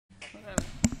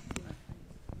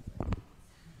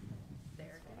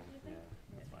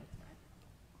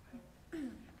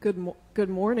Good morning. Good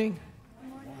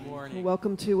morning.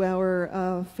 Welcome to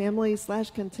our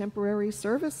family/contemporary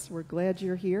service. We're glad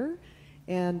you're here.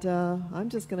 And I'm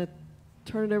just going to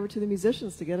turn it over to the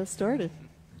musicians to get us started.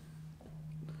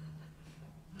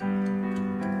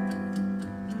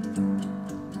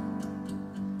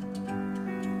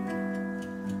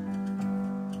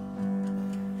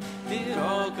 It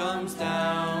all comes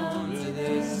down to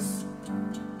this: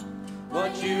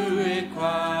 what you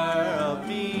require of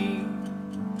me.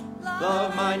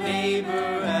 Love my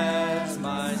neighbor as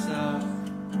myself,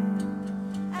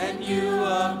 and you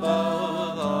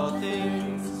above all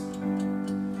things.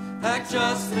 Act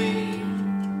justly,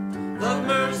 love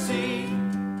mercy,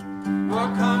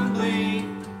 walk humbly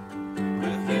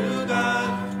with you,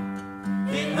 God,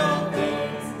 in all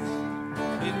things,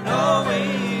 in all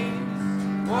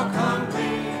ways. Walk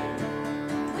humbly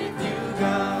with you,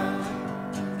 God.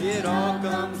 It all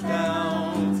comes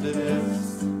down to this: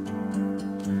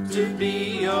 to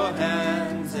be your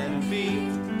hands and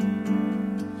feet,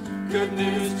 good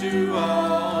news to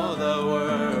all the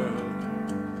world.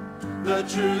 The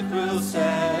truth will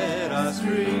set us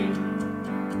free.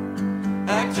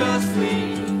 Act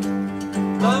justly,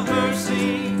 love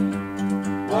mercy,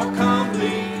 walk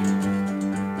humbly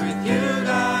with you,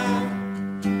 God,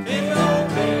 in all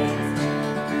things,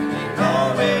 in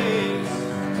all ways.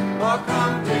 Walk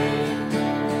humbly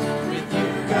with you,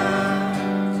 God.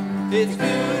 It's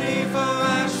beauty for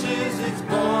ashes, it's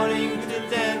mourning to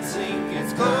dancing.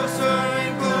 It's closer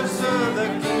and closer, the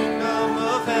kingdom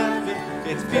of heaven.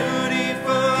 It's beauty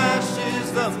for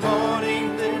ashes, the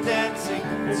mourning, the dancing.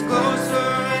 It's closer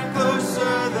and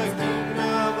closer, the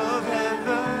kingdom of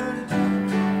heaven.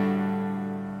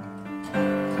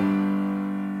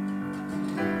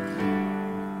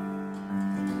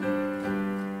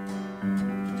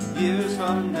 Years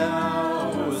from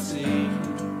now we'll see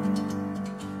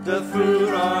the fruit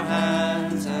our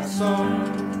hands have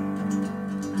sown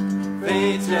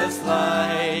fades just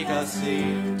like a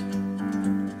seed,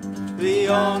 the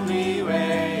only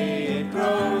way it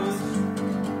grows.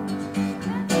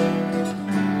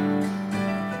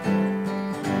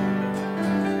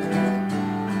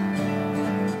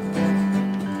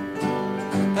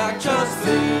 Act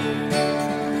justly,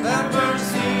 have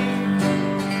mercy,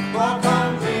 walk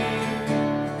humbly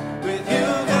with you,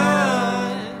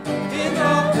 God, in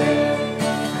all things,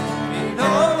 in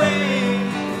all ways.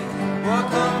 Walk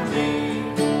humbly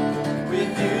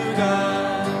with you,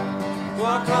 God.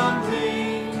 Walk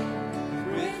humbly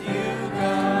with you,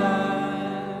 God.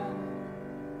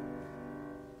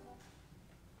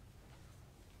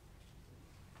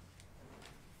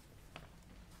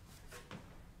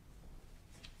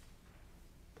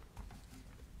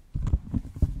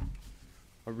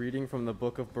 A reading from the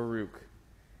book of Baruch.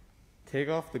 Take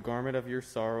off the garment of your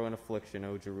sorrow and affliction,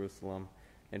 O Jerusalem,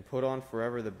 and put on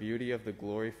forever the beauty of the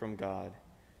glory from God.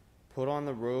 Put on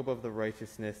the robe of the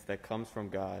righteousness that comes from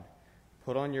God.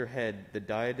 Put on your head the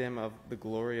diadem of the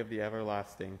glory of the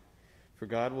everlasting. For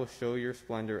God will show your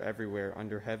splendor everywhere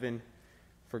under heaven.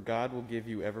 For God will give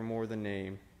you evermore the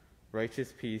name,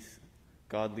 righteous peace,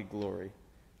 godly glory.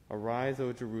 Arise,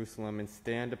 O Jerusalem, and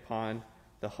stand upon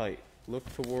the height. Look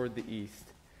toward the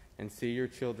east, and see your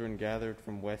children gathered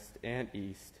from west and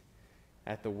east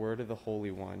at the word of the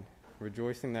Holy One,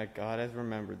 rejoicing that God has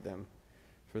remembered them.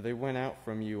 For they went out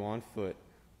from you on foot,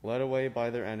 led away by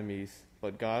their enemies,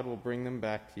 but God will bring them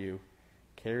back to you,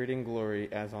 carried in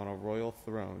glory as on a royal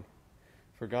throne.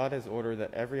 For God has ordered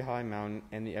that every high mountain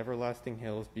and the everlasting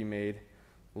hills be made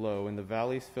low, and the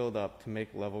valleys filled up to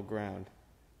make level ground,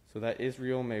 so that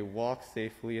Israel may walk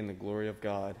safely in the glory of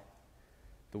God.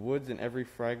 The woods and every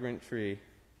fragrant tree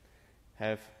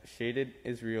have shaded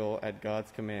Israel at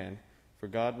God's command, for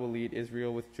God will lead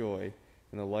Israel with joy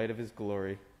in the light of his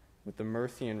glory, with the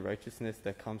mercy and righteousness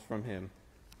that comes from him.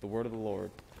 The word of the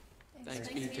Lord. Thanks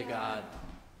be to God.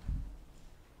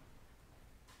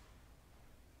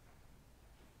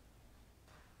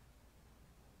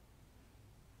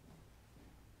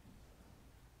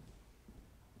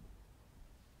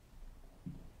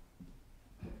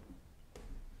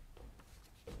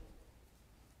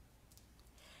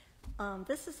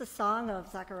 This is a song of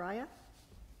Zechariah.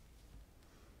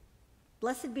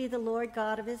 Blessed be the Lord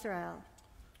God of Israel,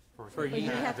 For he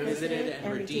hath visited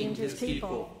and redeemed his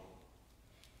people,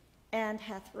 and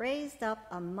hath raised up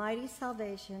a mighty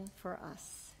salvation for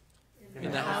us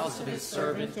in the house of his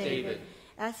servant David,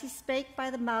 as he spake by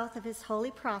the mouth of his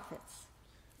holy prophets,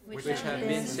 which have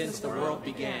been since the world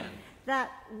began,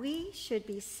 that we should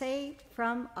be saved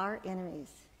from our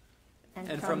enemies,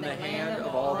 and from the hand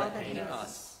of all that hate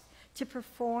us, to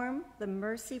perform the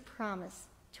mercy promised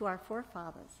to our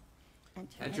forefathers,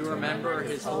 and to remember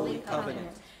his holy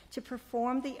covenant, to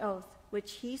perform the oath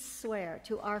which he sware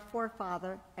to our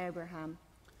forefather Abraham,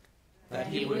 that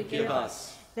he would give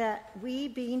us, that we,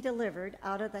 being delivered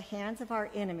out of the hands of our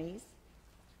enemies,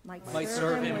 might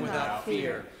serve him without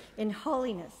fear, in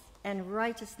holiness and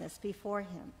righteousness before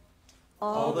him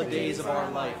all the days of our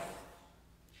life.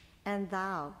 And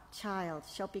thou, child,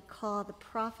 shalt be called the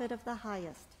prophet of the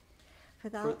highest, for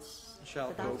thou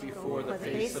shalt go before the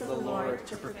face of the Lord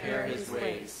to prepare his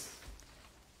ways,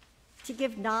 to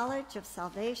give knowledge of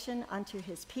salvation unto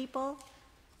his people,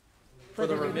 for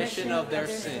the remission of their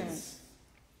sins,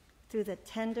 through the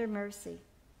tender mercy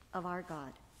of our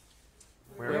God,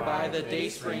 whereby the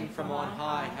dayspring from on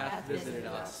high hath visited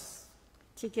us,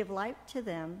 to give light to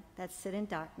them that sit in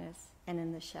darkness and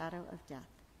in the shadow of death,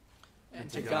 and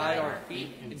to guide our feet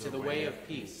into the way of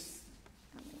peace.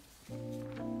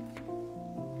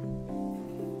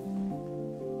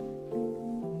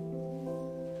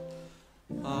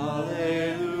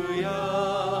 Alleluia,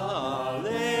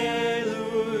 alleluia,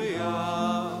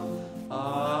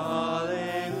 alleluia,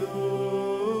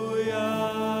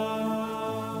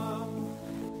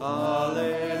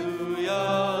 alleluia,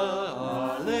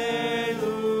 alleluia,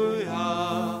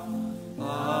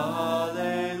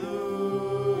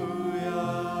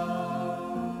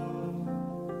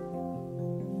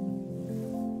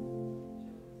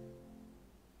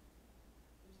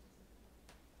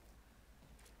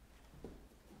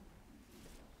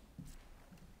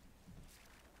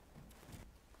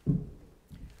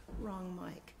 Wrong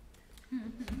mic.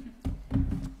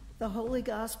 The Holy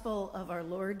Gospel of our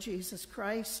Lord Jesus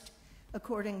Christ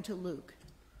according to Luke.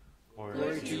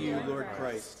 Glory to you, Lord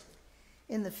Christ.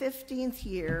 In the 15th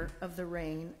year of the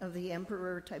reign of the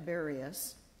Emperor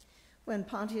Tiberius, when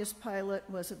Pontius Pilate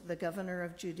was the governor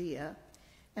of Judea,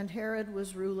 and Herod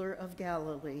was ruler of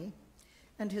Galilee,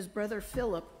 and his brother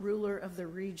Philip, ruler of the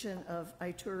region of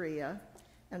Iturea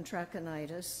and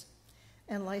Trachonitis,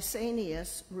 and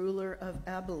Lysanias, ruler of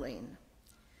Abilene,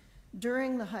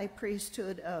 during the high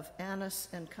priesthood of Annas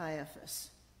and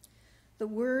Caiaphas, the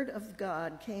word of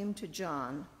God came to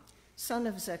John, son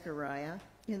of Zechariah,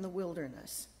 in the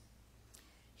wilderness.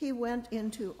 He went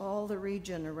into all the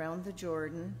region around the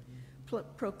Jordan,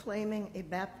 proclaiming a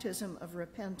baptism of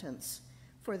repentance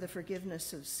for the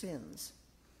forgiveness of sins,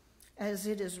 as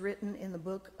it is written in the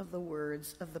book of the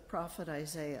words of the prophet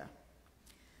Isaiah.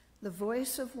 The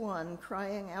voice of one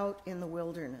crying out in the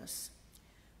wilderness,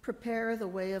 "Prepare the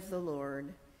way of the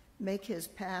Lord, make his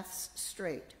paths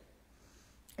straight.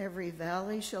 Every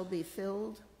valley shall be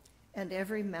filled, and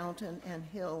every mountain and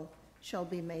hill shall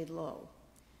be made low,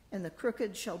 and the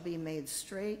crooked shall be made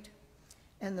straight,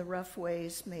 and the rough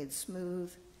ways made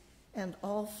smooth, and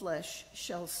all flesh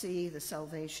shall see the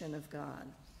salvation of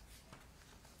God."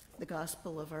 The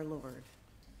Gospel of our Lord.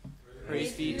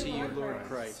 Praise be to you, Lord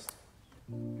Christ.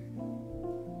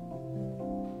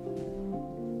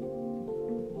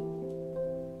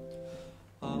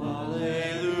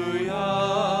 Alleluia,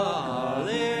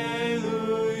 alleluia,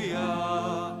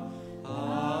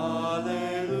 alleluia,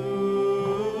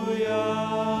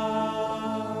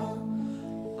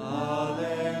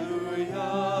 alleluia,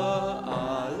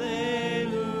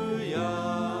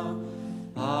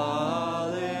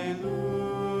 alleluia,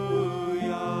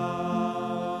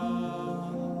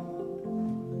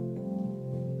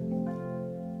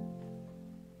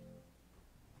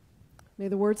 May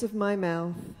the words of my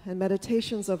mouth and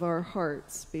meditations of our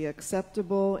hearts be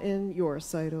acceptable in your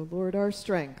sight, O Lord, our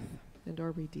strength and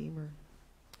our Redeemer.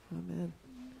 Amen.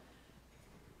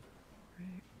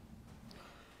 Right.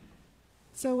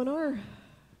 So in our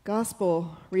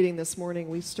gospel reading this morning,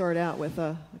 we start out with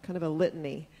a kind of a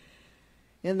litany.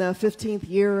 In the 15th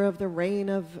year of the reign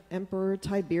of Emperor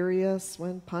Tiberius,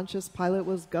 when Pontius Pilate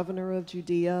was governor of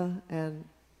Judea, and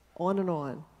on and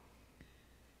on.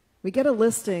 We get a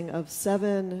listing of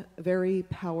 7 very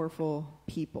powerful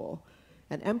people: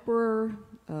 an emperor,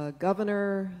 a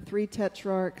governor, 3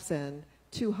 tetrarchs, and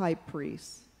 2 high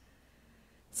priests.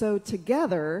 So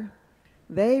together,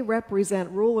 they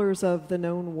represent rulers of the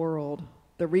known world,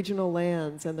 the regional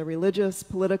lands, and the religious,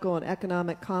 political, and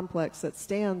economic complex that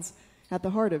stands at the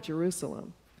heart of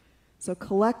Jerusalem. So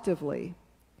collectively,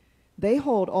 they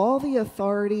hold all the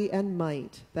authority and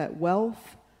might that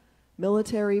wealth,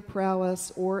 military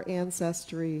prowess, or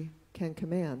ancestry can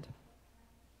command.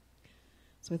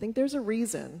 So I think there's a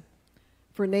reason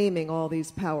for naming all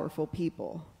these powerful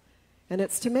people. And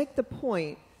it's to make the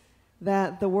point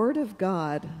that the Word of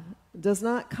God does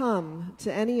not come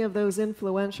to any of those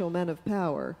influential men of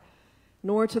power,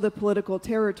 nor to the political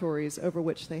territories over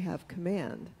which they have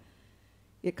command.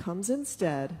 It comes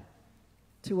instead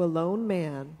to a lone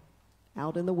man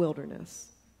out in the wilderness.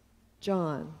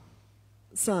 John,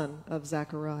 son of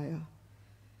Zechariah.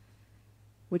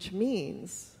 Which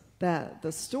means that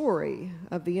the story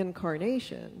of the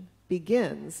incarnation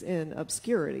begins in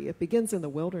obscurity. It begins in the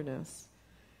wilderness.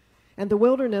 And the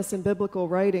wilderness in biblical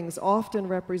writings often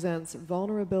represents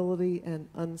vulnerability and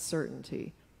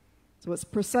uncertainty. So it's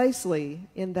precisely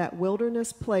in that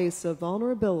wilderness place of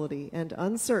vulnerability and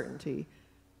uncertainty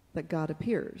that God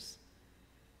appears.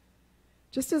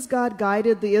 Just as God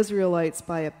guided the Israelites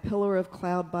by a pillar of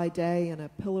cloud by day and a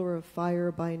pillar of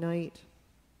fire by night,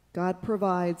 God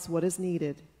provides what is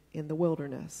needed in the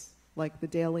wilderness, like the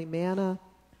daily manna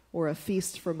or a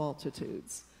feast for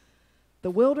multitudes.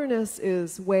 The wilderness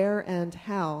is where and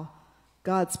how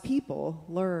God's people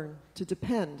learn to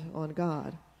depend on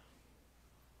God.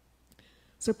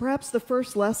 So perhaps the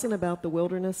first lesson about the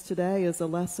wilderness today is a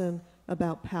lesson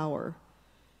about power.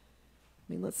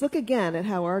 Let's look again at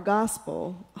how our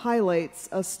gospel highlights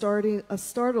a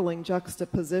startling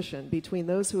juxtaposition between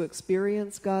those who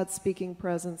experience God's speaking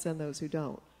presence and those who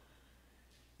don't.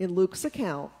 In Luke's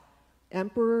account,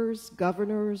 emperors,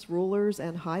 governors, rulers,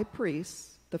 and high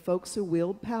priests, the folks who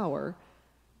wield power,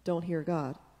 don't hear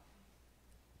God.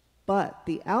 But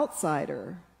the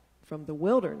outsider from the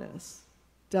wilderness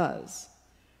does.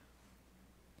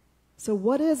 So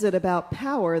what is it about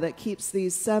power that keeps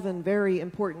these 7 very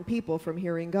important people from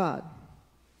hearing God?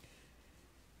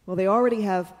 Well, they already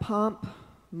have pomp,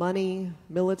 money,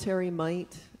 military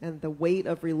might, and the weight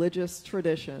of religious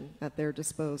tradition at their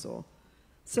disposal.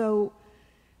 So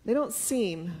they don't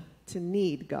seem to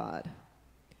need God.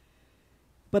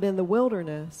 But in the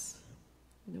wilderness,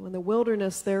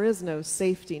 there is no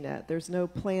safety net. There's no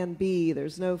plan B.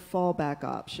 There's no fallback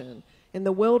option. In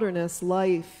the wilderness,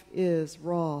 life is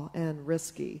raw and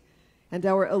risky, and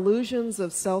our illusions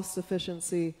of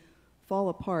self-sufficiency fall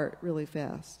apart really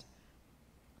fast.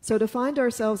 So to find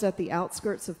ourselves at the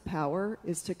outskirts of power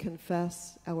is to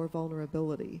confess our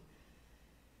vulnerability.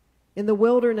 In the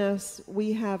wilderness,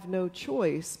 we have no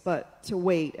choice but to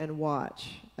wait and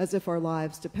watch, as if our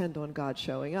lives depend on God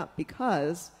showing up,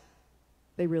 because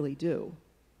they really do.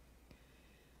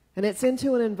 And it's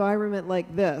into an environment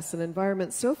like this, an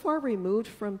environment so far removed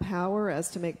from power as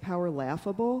to make power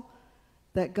laughable,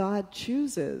 that God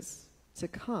chooses to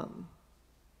come.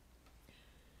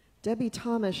 Debbie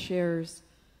Thomas shares,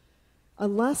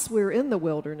 unless we're in the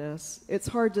wilderness, it's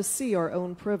hard to see our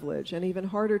own privilege and even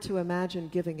harder to imagine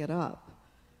giving it up.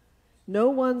 No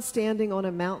one standing on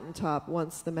a mountaintop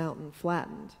wants the mountain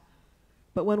flattened.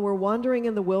 But when we're wandering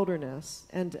in the wilderness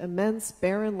and immense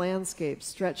barren landscapes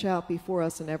stretch out before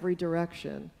us in every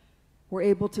direction, we're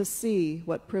able to see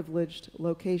what privileged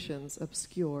locations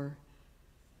obscure.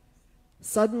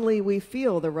 Suddenly we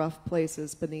feel the rough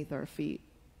places beneath our feet.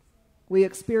 We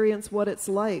experience what it's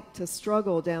like to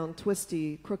struggle down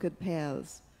twisty, crooked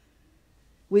paths.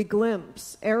 We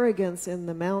glimpse arrogance in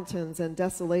the mountains and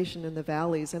desolation in the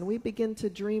valleys, and we begin to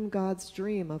dream God's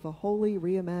dream of a wholly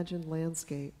reimagined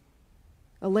landscape.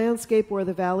 A landscape where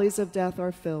the valleys of death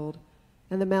are filled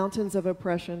and the mountains of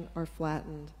oppression are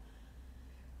flattened.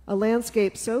 A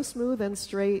landscape so smooth and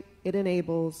straight it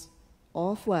enables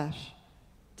all flesh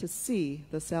to see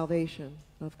the salvation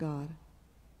of God.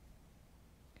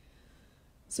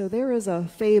 So there is a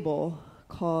fable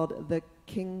called The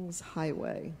King's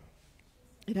Highway.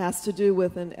 It has to do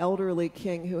with an elderly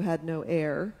king who had no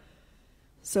heir.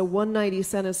 So one night he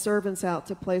sent his servants out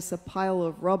to place a pile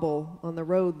of rubble on the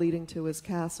road leading to his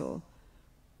castle.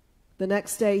 The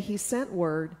next day he sent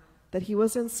word that he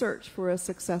was in search for a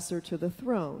successor to the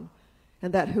throne,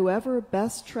 and that whoever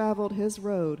best traveled his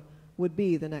road would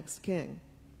be the next king.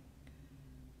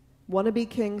 Wannabe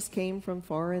kings came from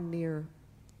far and near,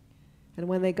 and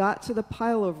when they got to the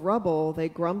pile of rubble, they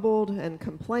grumbled and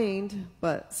complained,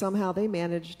 but somehow they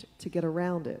managed to get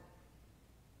around it.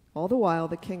 All the while,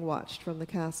 the king watched from the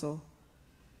castle.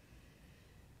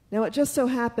 Now, it just so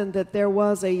happened that there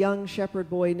was a young shepherd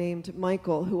boy named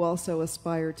Michael who also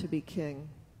aspired to be king.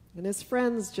 And his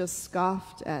friends just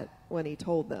scoffed at when he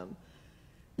told them.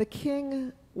 "The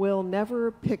king will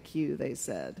never pick you," they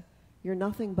said. "You're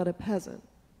nothing but a peasant."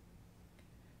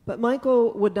 But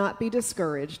Michael would not be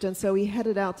discouraged, and so he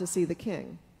headed out to see the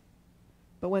king.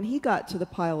 But when he got to the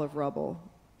pile of rubble,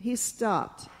 he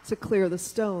stopped to clear the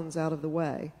stones out of the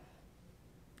way.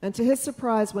 And to his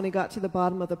surprise, when he got to the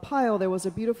bottom of the pile, there was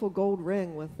a beautiful gold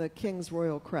ring with the king's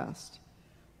royal crest.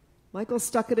 Michael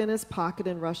stuck it in his pocket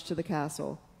and rushed to the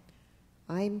castle.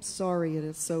 "I'm sorry it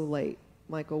is so late,"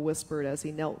 Michael whispered as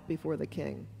he knelt before the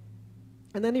king.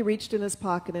 And then he reached in his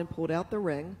pocket and pulled out the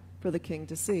ring for the king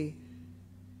to see.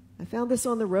 "I found this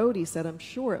on the road," he said. "I'm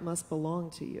sure it must belong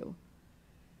to you."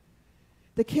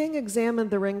 The king examined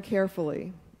the ring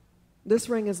carefully. "This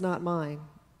ring is not mine,"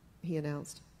 he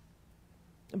announced.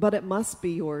 "But it must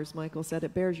be yours," Michael said.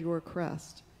 "It bears your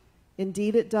crest."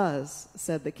 "Indeed it does,"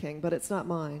 said the king, "but it's not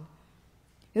mine.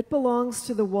 It belongs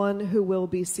to the one who will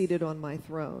be seated on my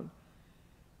throne."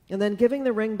 And then giving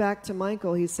the ring back to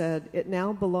Michael, he said, "It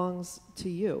now belongs to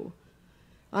you.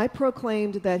 I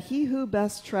proclaimed that he who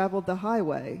best traveled the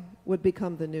highway would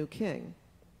become the new king.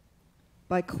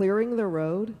 By clearing the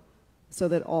road so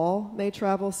that all may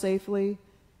travel safely,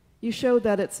 you showed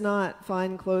that it's not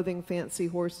fine clothing, fancy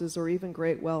horses, or even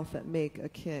great wealth that make a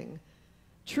king.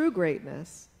 True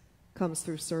greatness comes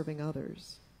through serving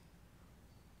others."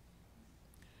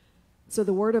 So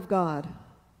the word of God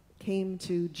came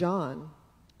to John,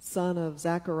 son of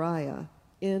Zechariah,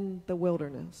 in the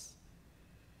wilderness.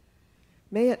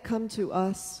 May it come to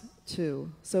us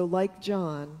too, so like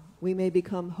John, we may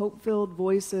become hope-filled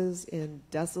voices in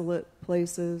desolate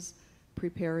places,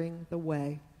 preparing the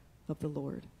way of the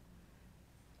Lord.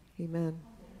 Amen.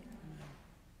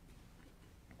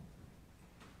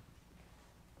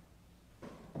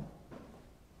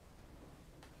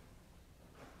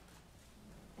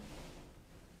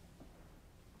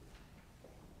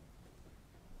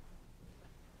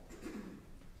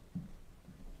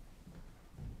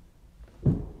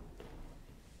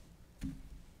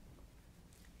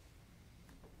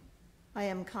 I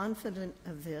am confident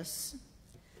of this,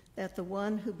 that the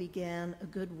one who began a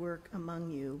good work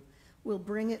among you will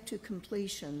bring it to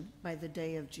completion by the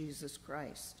day of Jesus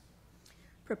Christ.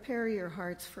 Prepare your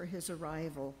hearts for his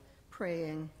arrival,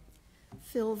 praying,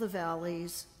 "Fill the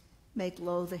valleys, make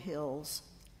low the hills.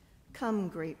 Come,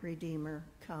 great Redeemer,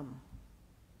 come."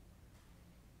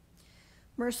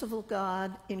 Merciful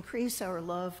God, increase our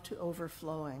love to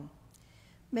overflowing.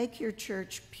 Make your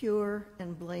church pure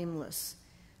and blameless,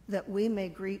 that we may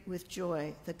greet with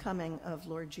joy the coming of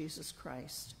Lord Jesus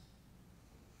Christ.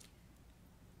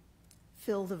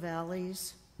 Fill the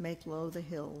valleys, make low the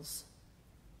hills.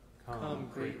 Come,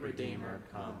 great Redeemer,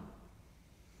 come.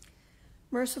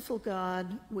 Merciful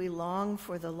God, we long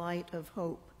for the light of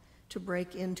hope to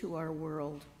break into our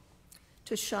world,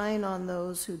 to shine on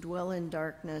those who dwell in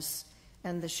darkness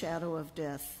and the shadow of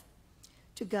death,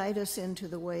 to guide us into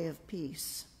the way of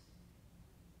peace.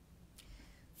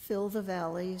 Fill the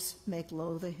valleys, make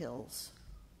low the hills.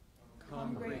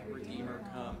 Come, great Redeemer,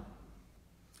 come.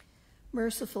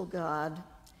 Merciful God,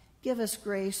 give us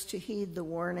grace to heed the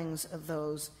warnings of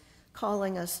those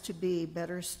calling us to be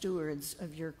better stewards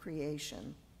of your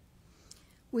creation.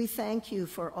 We thank you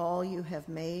for all you have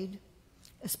made,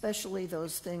 especially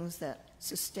those things that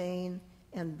sustain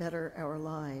and better our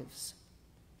lives.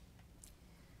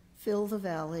 Fill the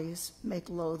valleys, make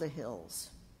low the hills.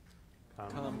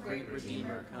 Come, great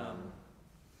Redeemer, come.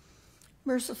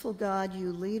 Merciful God,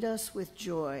 you lead us with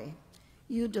joy.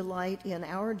 You delight in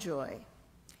our joy.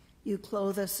 You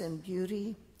clothe us in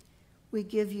beauty. We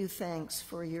give you thanks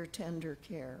for your tender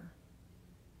care.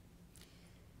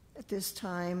 At this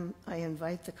time, I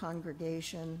invite the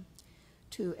congregation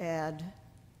to add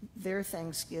their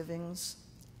thanksgivings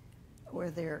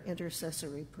or their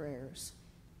intercessory prayers.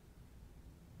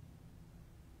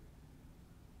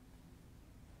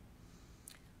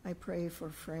 I pray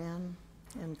for Fran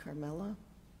and Carmela.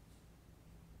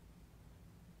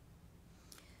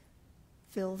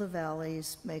 Fill the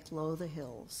valleys, make low the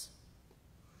hills.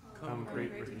 Come,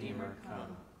 great Redeemer,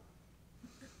 come.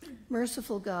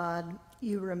 Merciful God,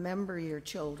 you remember your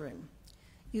children.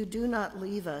 You do not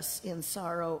leave us in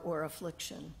sorrow or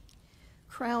affliction.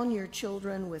 Crown your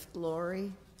children with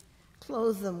glory.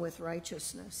 Clothe them with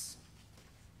righteousness.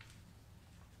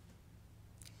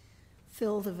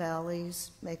 Fill the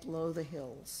valleys, make low the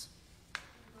hills.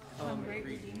 Come, great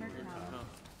Redeemer, come.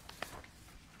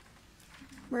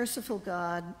 Merciful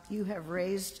God, you have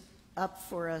raised up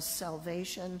for us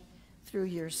salvation through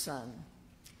your Son.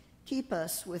 Keep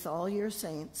us with all your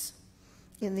saints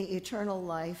in the eternal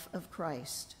life of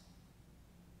Christ.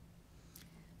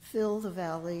 Fill the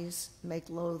valleys, make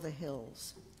low the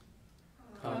hills.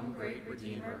 Come, great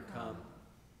Redeemer, come.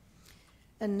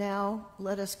 And now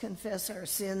let us confess our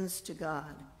sins to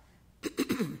God.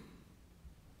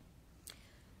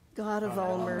 God of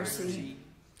all mercy,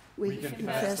 we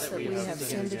confess that we have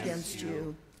sinned against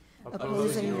you,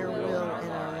 opposing your will in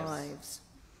our lives.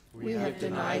 We have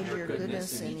denied your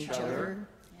goodness in each other,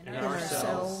 in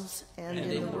ourselves, and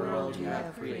in the world you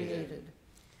have created.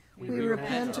 We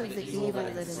repent of the evil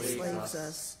that enslaves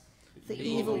us, the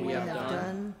evil we have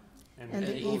done, and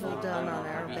the evil done on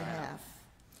our behalf.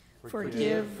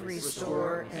 Forgive,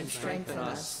 restore, and strengthen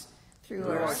us through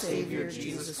our Savior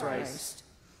Jesus Christ,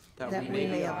 that we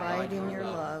may abide in your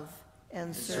love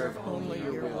and serve only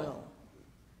your will.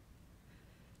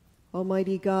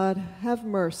 Almighty God, have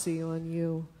mercy on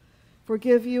you.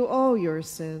 Forgive you all your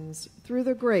sins through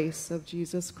the grace of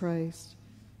Jesus Christ.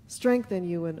 Strengthen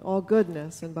you in all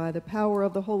goodness, and by the power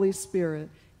of the Holy Spirit,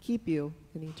 keep you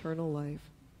in eternal life.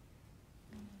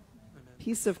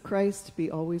 Peace of Christ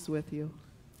be always with you.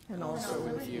 And also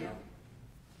with you.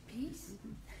 Peace.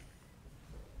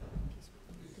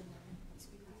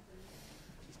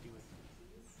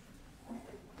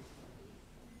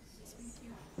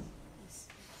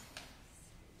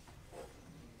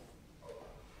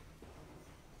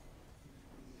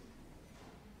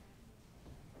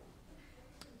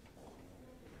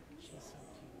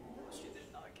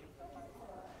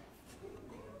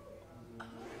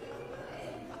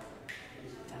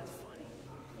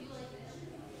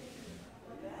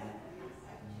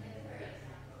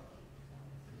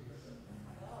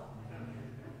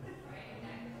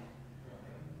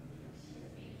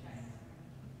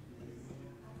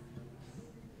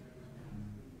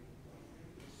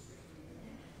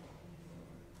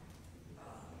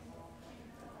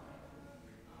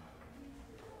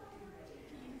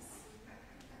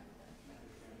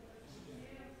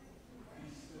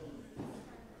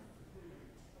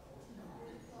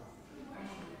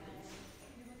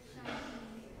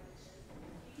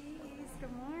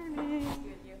 Good morning.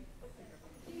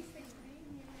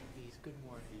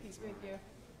 Peace with you.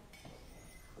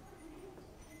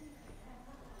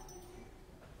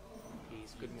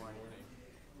 Peace. Good morning.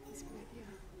 Peace with you.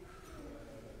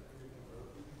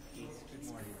 Peace. Good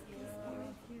morning. Peace.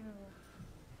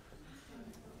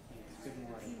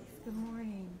 Good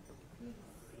morning.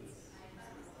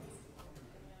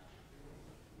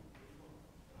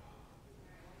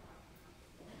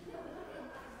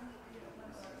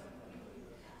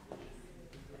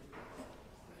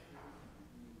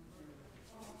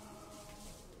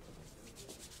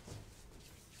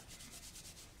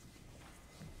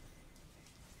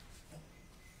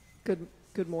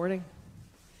 Good morning.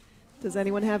 Does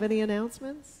anyone have any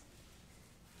announcements?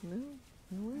 No?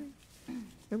 No way.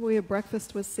 Remember, we have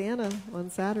breakfast with Santa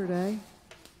on Saturday,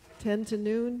 10 to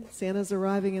noon. Santa's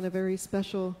arriving in a very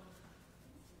special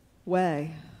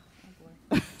way.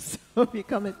 So if you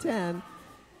come at 10,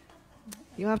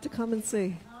 you have to come and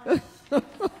see.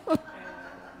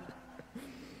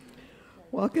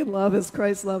 Walk in love as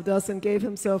Christ loved us and gave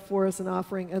himself for us an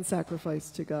offering and sacrifice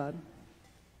to God.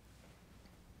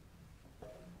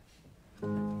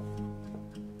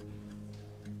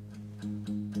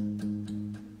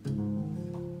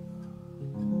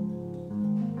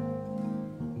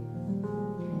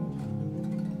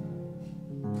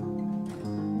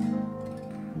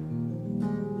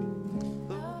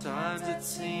 Sometimes it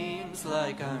seems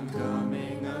like I'm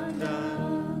coming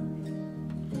undone.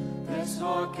 This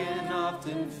walk can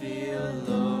often feel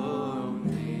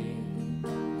lonely.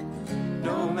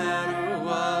 No matter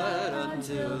what,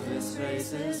 until this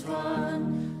race is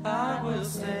won, I will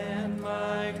stand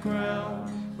my ground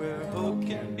where hope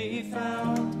can be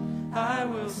found. I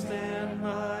will stand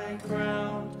my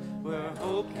ground where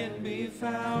hope can be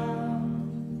found.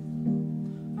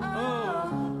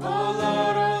 Oh, oh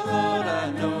Lord,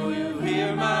 I know you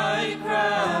hear my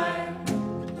cry.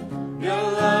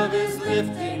 Your love is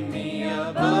lifting me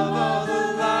above all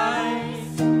the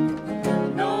lies.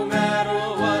 No matter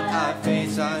what I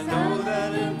face, I know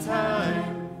that in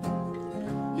time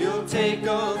you'll take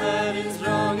all that is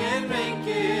wrong and make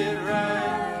it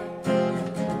right.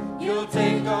 You'll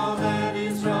take all that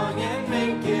is wrong and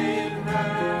make it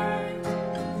right.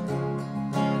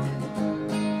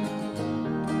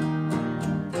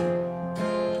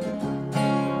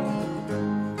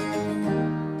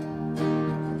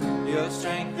 Your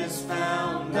strength is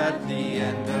found at the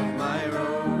end of my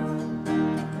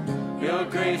road. Your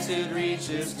grace, it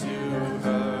reaches to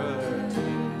her.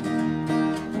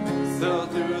 So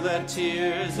through the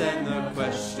tears and the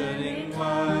questioning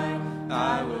why,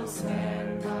 I will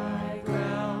stand my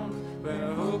ground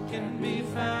where hope can be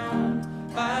found.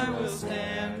 I will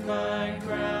stand my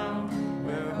ground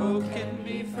where hope can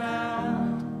be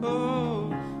found.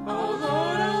 Oh, oh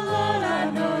Lord, I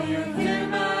know you hear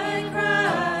my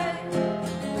cry.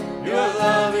 Your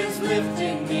love is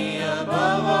lifting me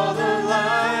above all the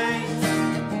lies.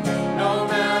 No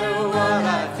matter what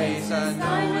I face, I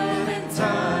know that in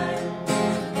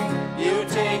time you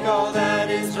take all that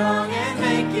is wrong and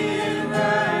make it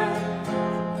right.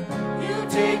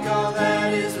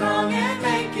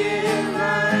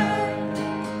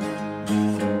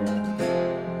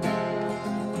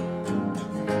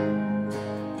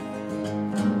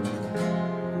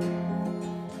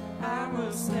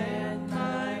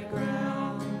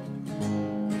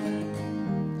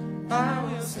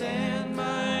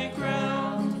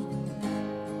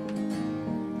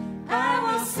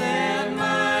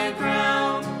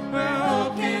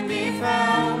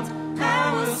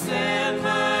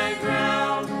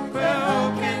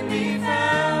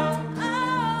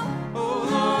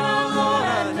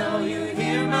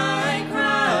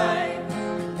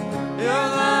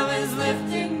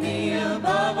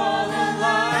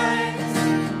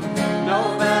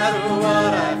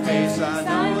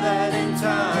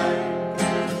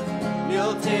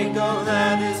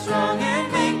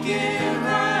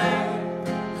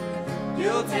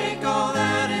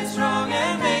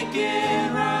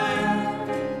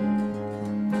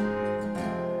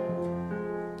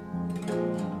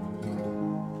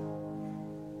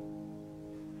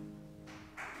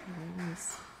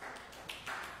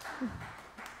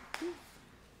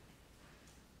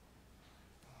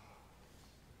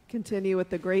 Continue with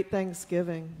the great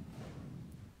thanksgiving.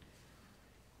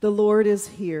 The Lord is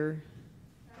here.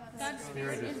 God's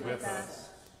Spirit is with us.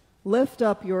 Lift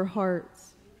up your hearts.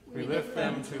 We lift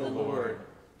them to the Lord.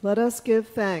 Let us give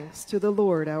thanks to the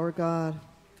Lord our God.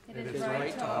 It is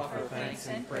right to offer thanks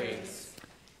and praise.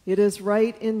 It is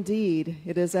right indeed.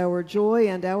 It is our joy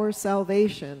and our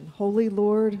salvation, Holy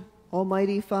Lord,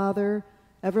 Almighty Father,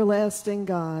 everlasting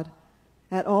God,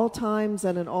 at all times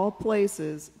and in all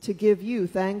places, to give you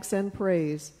thanks and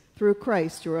praise through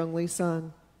Christ, your only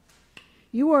Son.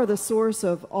 You are the source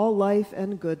of all life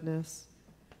and goodness.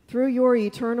 Through your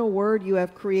eternal word, you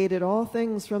have created all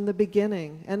things from the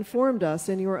beginning and formed us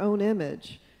in your own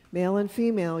image. Male and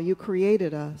female, you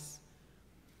created us.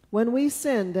 When we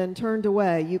sinned and turned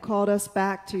away, you called us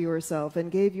back to yourself and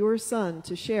gave your Son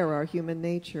to share our human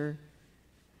nature.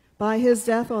 By his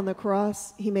death on the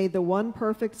cross, he made the one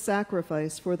perfect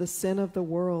sacrifice for the sin of the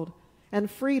world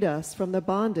and freed us from the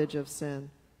bondage of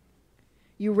sin.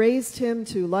 You raised him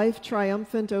to life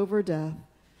triumphant over death.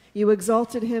 You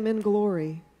exalted him in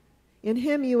glory. In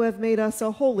him you have made us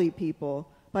a holy people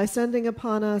by sending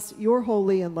upon us your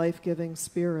holy and life-giving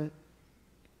Spirit.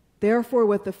 Therefore,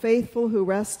 with the faithful who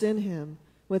rest in him,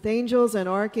 with angels and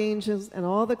archangels and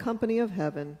all the company of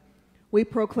heaven, we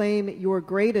proclaim your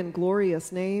great and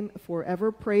glorious name,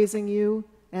 forever praising you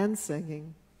and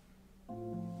singing.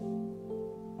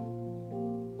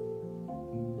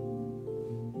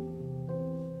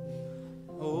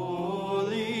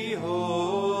 Holy,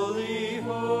 holy,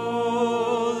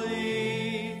 holy,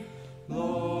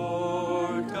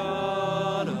 Lord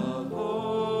God of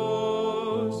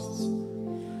hosts.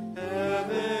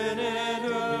 Heaven and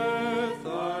earth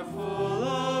are full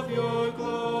of your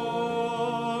glory.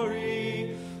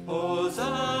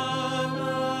 Hosanna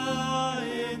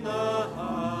in the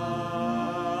highest.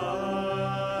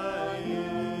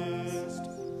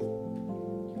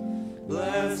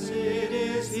 Blessed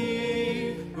is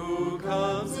he who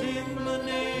comes in the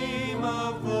name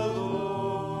of the Lord.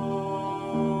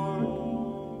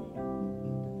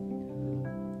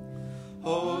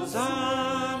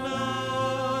 Hosanna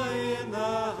in the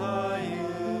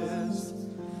highest.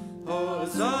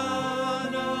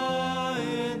 Hosanna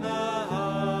in the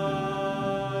highest.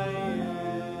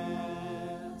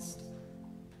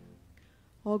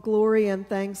 All glory and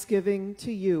thanksgiving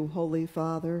to you, Holy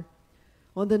Father.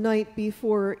 On the night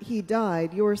before he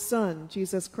died, your Son,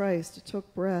 Jesus Christ,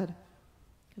 took bread.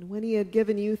 And when he had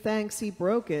given you thanks, he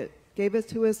broke it, gave it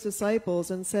to his disciples,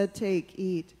 and said, "Take,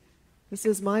 eat. This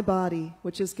is my body,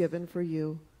 which is given for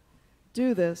you.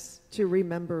 Do this to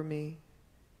remember me."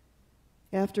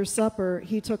 After supper,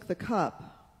 he took the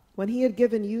cup. When he had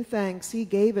given you thanks, he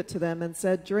gave it to them and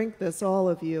said, "Drink this, all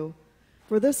of you.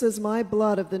 For this is my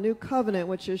blood of the new covenant,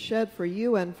 which is shed for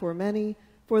you and for many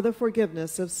for the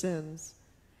forgiveness of sins.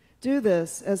 Do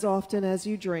this as often as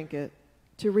you drink it,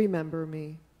 to remember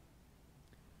me."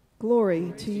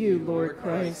 Glory to you, Lord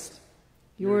Christ.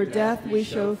 Your death we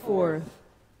show forth.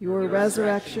 Your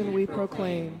resurrection we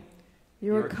proclaim.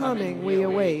 Your coming we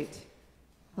await.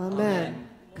 Amen.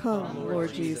 Come,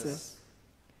 Lord Jesus.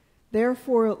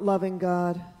 Therefore, loving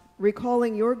God,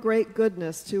 recalling your great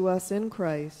goodness to us in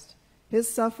Christ, his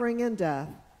suffering and death,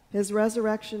 his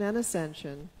resurrection and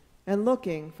ascension, and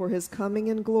looking for his coming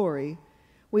in glory,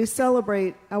 we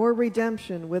celebrate our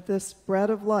redemption with this bread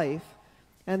of life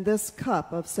and this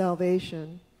cup of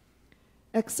salvation.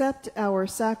 Accept our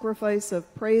sacrifice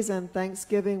of praise and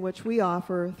thanksgiving, which we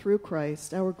offer through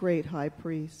Christ, our great high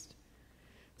priest.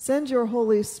 Send your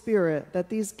Holy Spirit that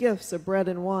these gifts of bread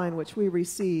and wine which we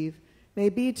receive may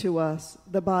be to us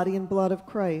the body and blood of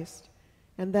Christ,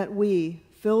 and that we,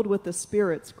 filled with the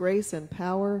Spirit's grace and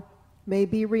power, may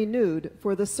be renewed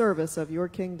for the service of your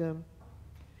kingdom.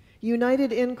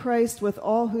 United in Christ with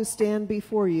all who stand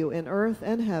before you in earth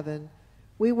and heaven,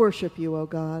 we worship you, O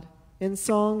God, in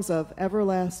songs of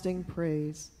everlasting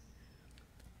praise.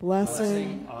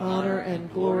 Blessing, honor,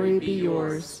 and glory be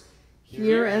yours,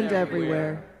 here and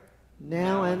everywhere,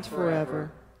 now and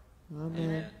forever.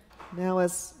 Amen. Now,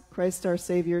 as Christ our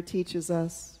Savior teaches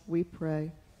us, we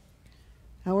pray.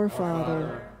 Our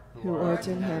Father, who art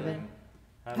in heaven,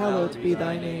 hallowed be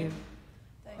thy name.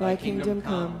 Thy kingdom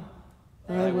come,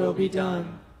 thy will be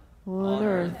done, on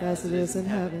earth as it is in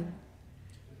heaven.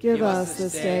 Give us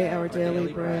this day our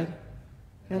daily bread,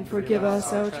 and forgive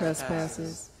us our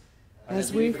trespasses,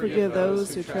 as we forgive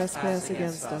those who trespass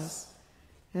against us.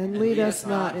 And lead us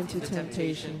not into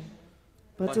temptation,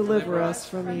 but deliver us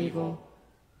from evil.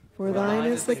 For thine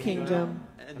is the kingdom,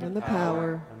 and the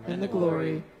power, and the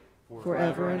glory,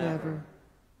 forever and ever.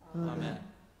 Amen.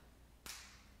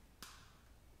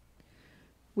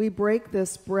 we break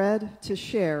this bread to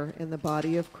share in the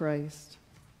body of Christ.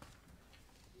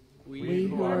 We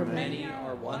who are many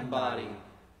are one body,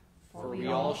 for we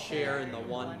all share in the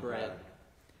one bread.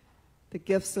 The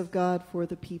gifts of God for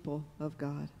the people of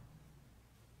God.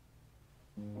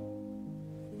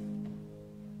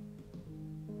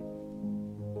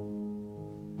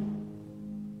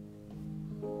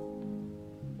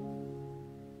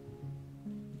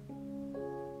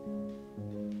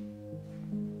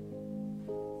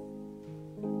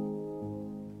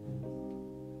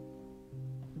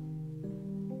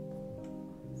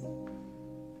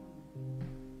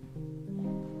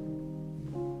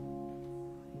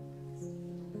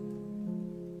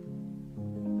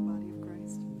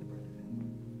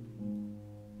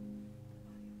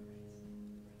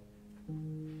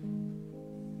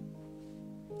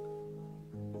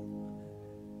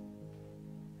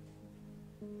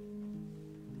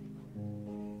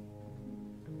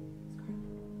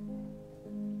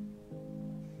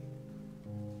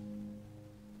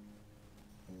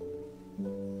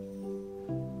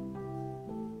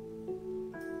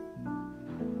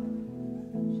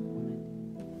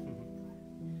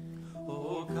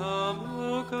 O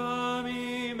come,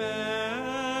 Emmanuel,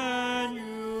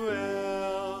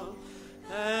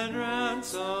 and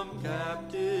ransom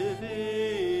captive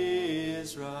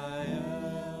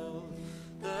Israel,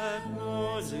 that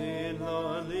mourns in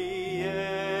lonely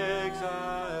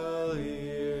exile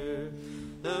here,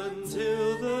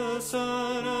 until the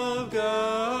Son of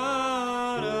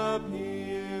God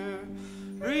appear.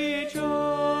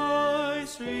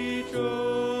 Rejoice,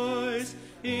 rejoice,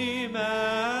 Emmanuel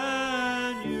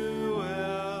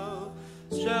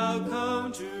shall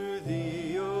come to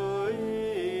thee, O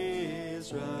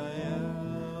Israel.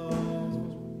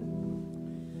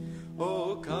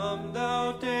 O come,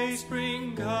 thou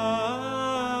dayspring,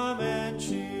 come and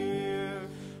cheer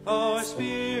our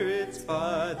spirits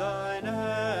by thine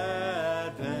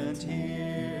advent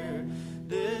here.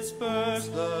 Disperse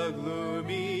the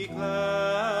gloomy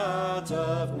clouds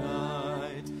of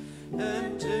night,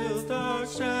 and till dark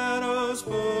shadows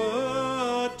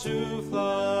put to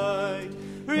flight.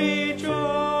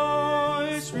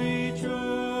 Rejoice,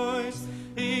 rejoice,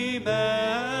 Emmanuel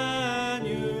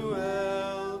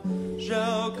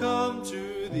shall come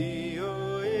to thee,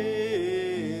 O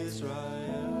Israel.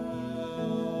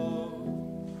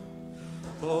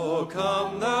 O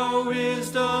come, thou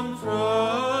wisdom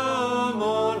from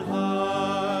on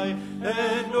high,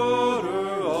 and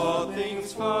order all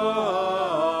things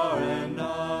far and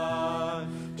nigh.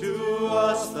 To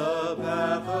us the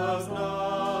path of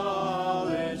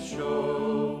knowledge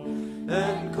show,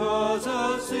 and cause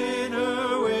us in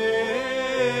her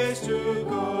ways to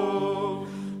go.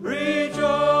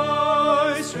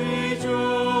 Rejoice,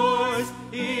 rejoice,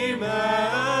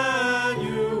 Emmanuel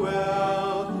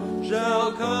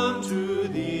shall come to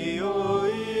thee, O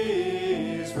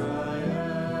Israel.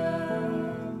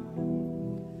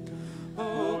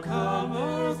 O come,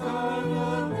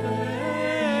 Lord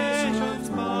nations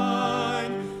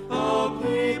mine, all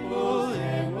people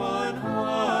in one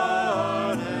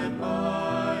heart and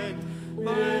mind.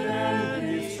 By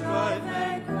any strife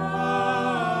and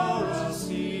quarrel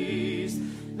cease,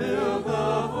 fill the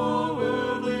whole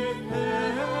world with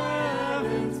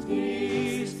heaven's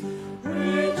peace.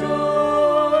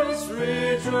 Rejoice,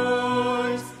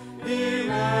 rejoice,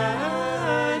 Emmanuel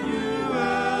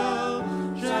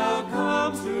shall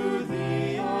come to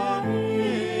thee, O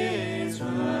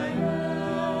Israel.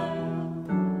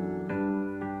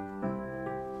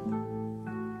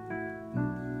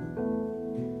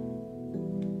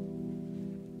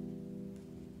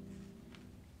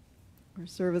 Our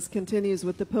service continues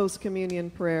with the post-communion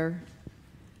prayer.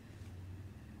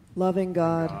 Loving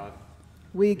God,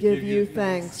 we give you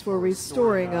thanks for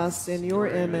restoring us in your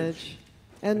image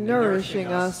and nourishing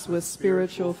us with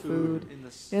spiritual food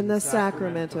in the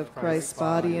sacrament of Christ's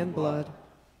body and blood.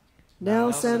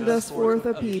 Now send us forth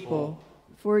a people,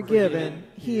 forgiven,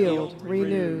 healed,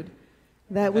 renewed,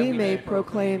 that we may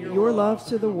proclaim your love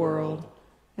to the world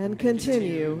and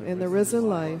continue in the risen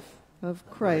life of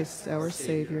Christ our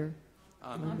Savior.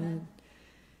 Amen.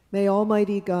 May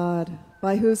Almighty God,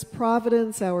 by whose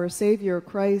providence our Savior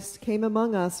Christ came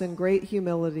among us in great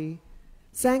humility,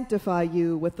 sanctify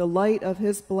you with the light of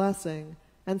his blessing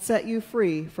and set you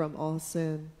free from all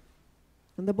sin.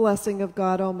 And the blessing of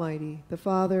God Almighty, the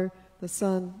Father, the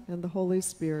Son, and the Holy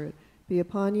Spirit be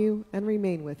upon you and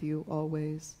remain with you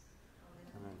always.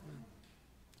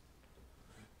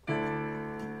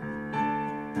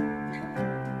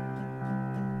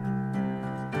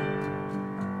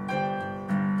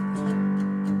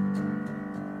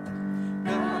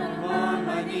 God, I'm on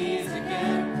my knees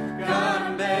again. God,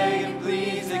 I'm begging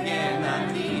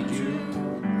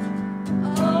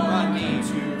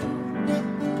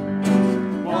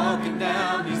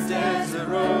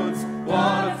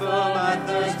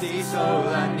thirsty soul,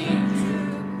 I need you.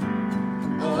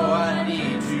 Oh, I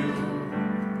need you.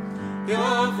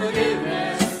 Your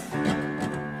forgiveness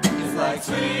is like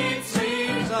sweet, sweet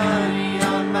honey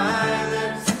on my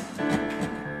lips,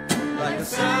 like the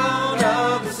sound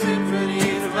of the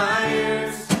symphonies of my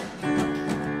ears,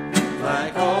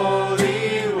 like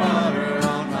holy water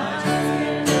on my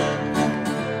skin.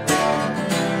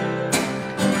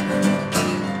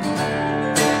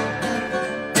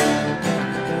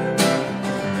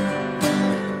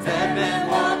 Dead men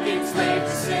walking, slave to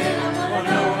sin, or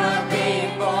no one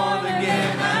being born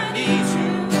again. I need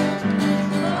you.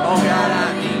 Oh God, I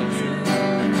need you.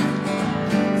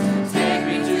 Take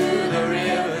me to the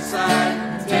riverside,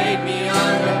 take me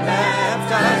under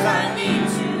baptized. I need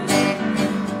you.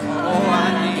 Oh, I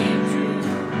need you.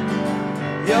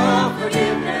 Your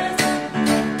forgiveness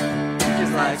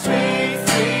is like sweet,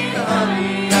 sweet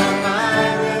honey on my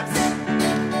lips,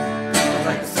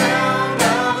 like the sound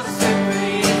of a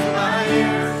symphony in my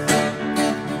ears,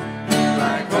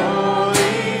 like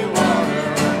holy water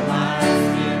on my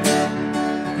skin.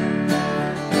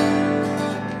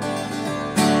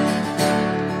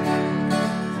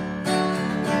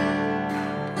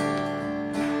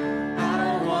 I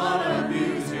don't want to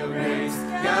abuse your grace.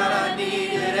 God, I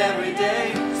need it every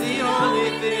day. It's the only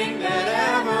thing that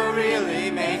ever really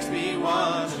makes me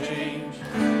want to change.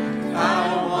 I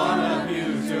don't want to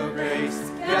abuse your grace.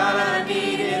 God, I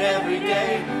need it every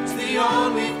day. It's the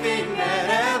only thing that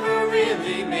ever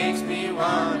really makes me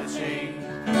want to change.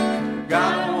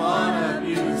 God, I don't want to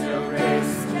abuse your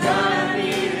grace. God, I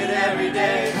need it every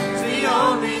day. It's the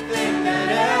only thing that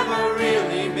ever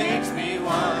really makes me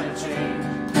want to change.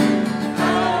 I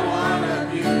don't want to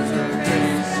abuse your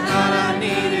grace. God, I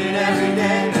need it every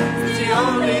day. It's the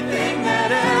only thing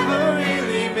that ever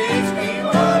really makes me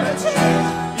want to change.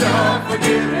 Your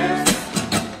forgiveness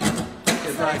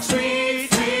is like sweet,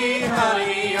 sweet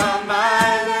honey on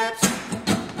my lips,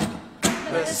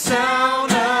 the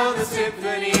sound of the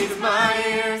symphonies of my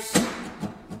ears.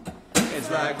 It's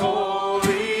like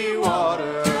holy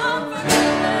water.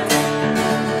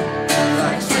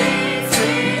 Like sweet,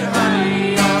 sweet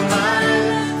honey on my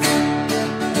lips,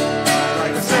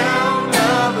 like the sound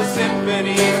of a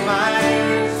symphony in my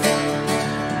ears,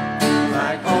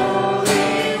 like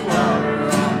holy water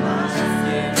on my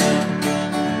skin,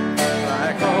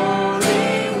 like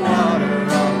holy water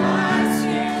on my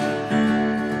skin,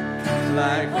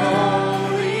 like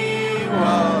holy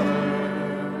water.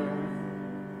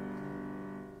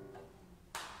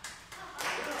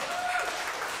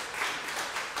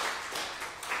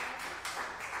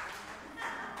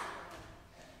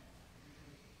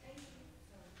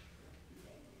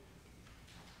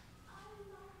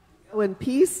 In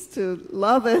peace to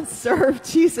love and serve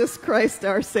Jesus Christ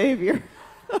our Savior.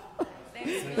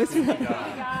 Thanks be to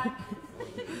God.